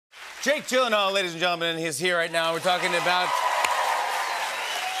Jake Gyllenhaal, ladies and gentlemen, he's here right now. We're talking about...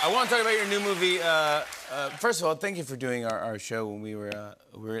 I want to talk about your new movie. First of all, thank you for doing our show when we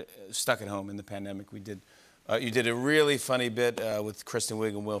were stuck at home in the pandemic. We did... you did a really funny bit with Kristen Wiig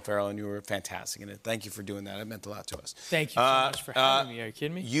and Will Ferrell, and you were fantastic in it. Thank you for doing that. It meant a lot to us. Thank you so much for having me. Are you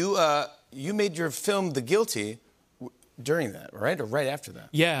kidding me? You made your film The Guilty during that, right? Or right after that?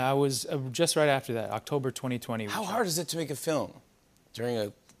 Yeah, I was just right after that, October 2020. How hard is it to make a film during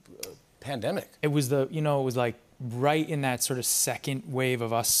a pandemic? It was it was like right in that sort of second wave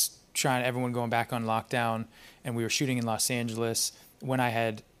of us everyone going back on lockdown, and we were shooting in Los Angeles when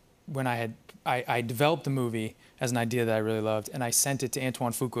I developed the movie as an idea that I really loved, and I sent it to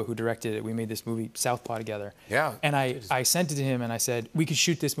Antoine Fuqua, who directed it. We made this movie, Southpaw, together. Yeah. And I sent it to him, and I said, we could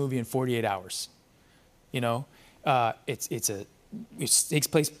shoot this movie in 48 hours. You know? It takes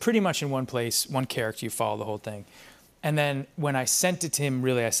place pretty much in one place, one character, you follow the whole thing. And then when I sent it to him,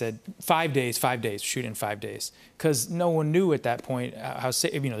 really, I said, 5 days, shoot in 5 days. Because no one knew at that point how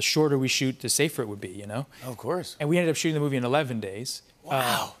safe, the shorter we shoot, the safer it would be, you know? Of course. And we ended up shooting the movie in 11 days.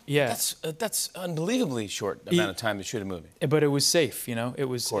 Wow. Yeah. That's unbelievably short amount of time to shoot a movie. But it was safe, It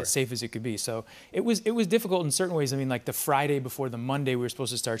was as safe as it could be. So it was difficult in certain ways. I mean, like the Friday before the Monday we were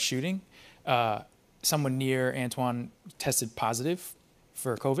supposed to start shooting, someone near Antoine tested positive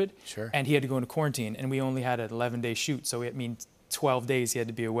for COVID. Sure. And he had to go into quarantine, and we only had an 11-day shoot, so it means 12 days he had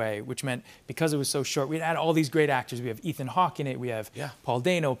to be away, which meant because it was so short, we had all these great actors. We have Ethan Hawke in it, we have Paul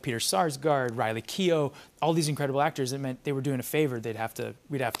Dano, Peter Sarsgaard, Riley Keough, all these incredible actors. It meant they were doing a favor.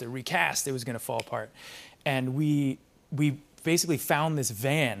 We'd have to recast. It was going to fall apart. And we basically found this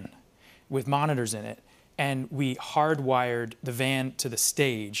van with monitors in it, and we hardwired the van to the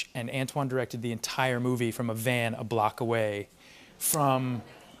stage, and Antoine directed the entire movie from a van a block away from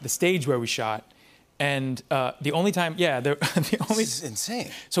the stage where we shot. And the only time, this is insane.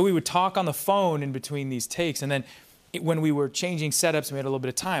 So we would talk on the phone in between these takes, and then when we were changing setups and we had a little bit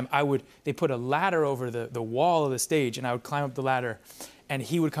of time, they put a ladder over the wall of the stage, and I would climb up the ladder, and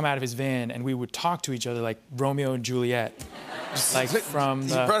he would come out of his van, and we would talk to each other like Romeo and Juliet. Like from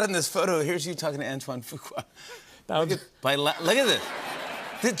You brought in this photo. Here's you talking to Antoine Fuqua. Look at this.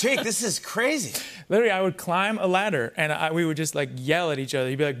 Jake, this is crazy. Literally, I would climb a ladder, and we would just like yell at each other.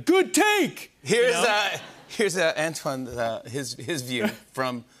 He'd be like, "Good take." Here's Antoine, his view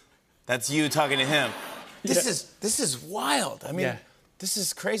from. That's you talking to him. This is wild. I mean, this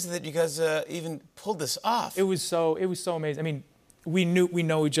is crazy that you guys even pulled this off. It was so amazing. I mean, we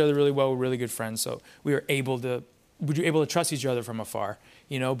know each other really well. We're really good friends, so we were able to trust each other from afar.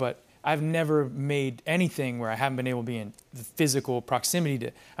 But I've never made anything where I haven't been able to be in the physical proximity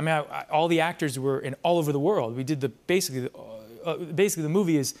to. I mean, all the actors were all over the world. We did basically the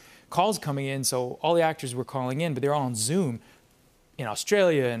movie is calls coming in, so all the actors were calling in, but they're all on Zoom in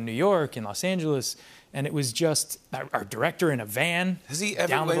Australia and New York and Los Angeles, and it was just our director in a van. Has he ever?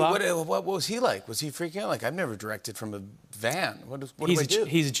 Down the block. What was he like? Was he freaking out? Like, I've never directed from a van. What do I do?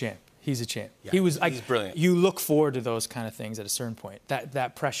 He's a champ. He's a champ. Yeah, he's brilliant. You look forward to those kind of things at a certain point.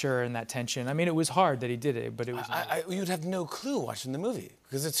 That pressure and that tension. I mean, it was hard that he did it, but it was. You'd have no clue watching the movie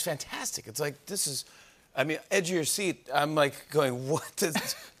because it's fantastic. It's like this is. I mean, edge of your seat. I'm like going, what?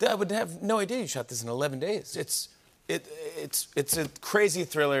 I would have no idea you shot this in 11 days. It's a crazy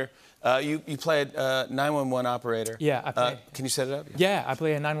thriller. You play a 911 operator. Yeah, I play. Can you set it up? Yeah, I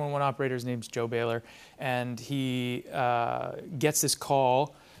play a 911 operator. His name's Joe Baylor, and he gets this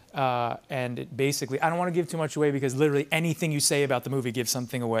call. And it basically, I don't want to give too much away because literally anything you say about the movie gives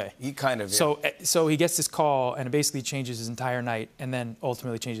something away. He kind of. So he gets this call, and it basically changes his entire night, and then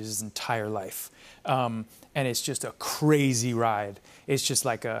ultimately changes his entire life. And it's just a crazy ride. It's just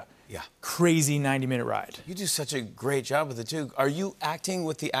like a crazy 90-minute ride. You do such a great job with it too. Are you acting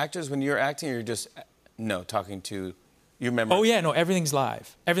with the actors when you're acting, or you're just talking to your members? Oh yeah, no, everything's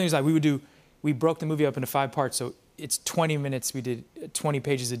live. Everything's live. We broke the movie up into 5 parts, so it's 20 minutes. We did 20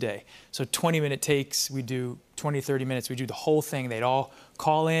 pages a day. So 20-minute takes. We do 20, 30 minutes. We do the whole thing. They'd all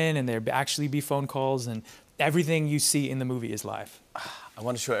call in, and there'd actually be phone calls, and everything you see in the movie is live. I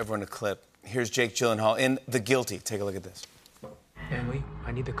want to show everyone a clip. Here's Jake Gyllenhaal in The Guilty. Take a look at this. Emily,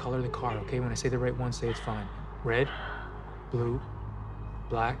 I need the color of the car, okay? When I say the right one, say it's fine. Red, blue,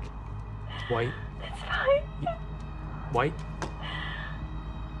 black, white. It's fine. White?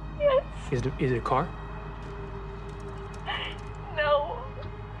 Yes. Is it a car? No.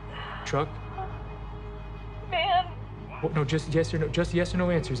 Truck? Man. Well, no, just yes or no. Just yes or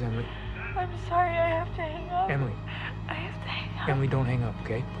no answers, Emily. I'm sorry, I have to hang up. Emily. I have to hang up. Emily, don't hang up,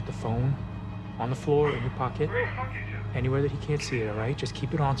 okay? Put the phone on the floor in your pocket. anywhere that he can't see it, all right? Just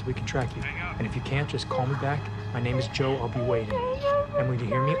keep it on so we can track you. And if you can't, just call me back. My name is Joe. I'll be waiting. Emily, do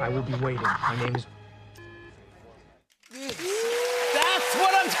you hear me? I will be waiting. My name is... That's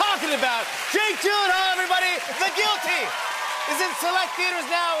what I'm talking about. Jake Gyllenhaal, everybody. The Guilty is in select theaters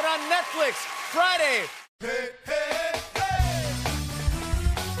now and on Netflix Friday.